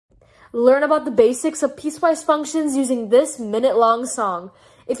Learn about the basics of piecewise functions using this minute-long song.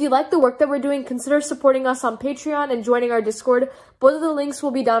 If you like the work that we're doing, consider supporting us on Patreon and joining our Discord. Both of the links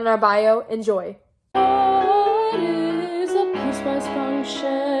will be down in our bio. Enjoy. What is a piecewise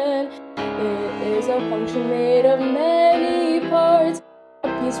function? It is a function made of many parts. A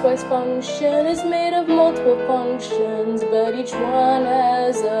piecewise function is made of multiple functions, but each one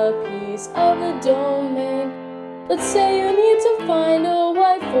has a piece of the domain. Let's say you need to find a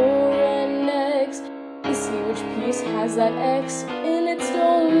y for an x. To see which piece has that x in its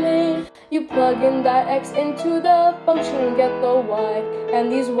domain, you plug in that x into the function and get the y,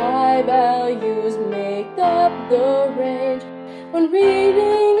 and these y values make up the range. When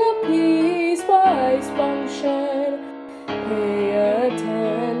reading a piecewise function, pay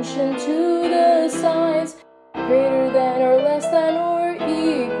attention to the signs. Greater than or less than or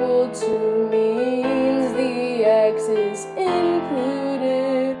equal to means the x is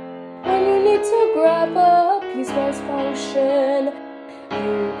included. When you need to graph a piecewise function,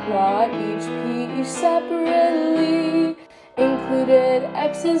 you plot each piece separately. Included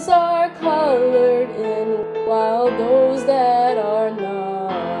x's are colored in, while those that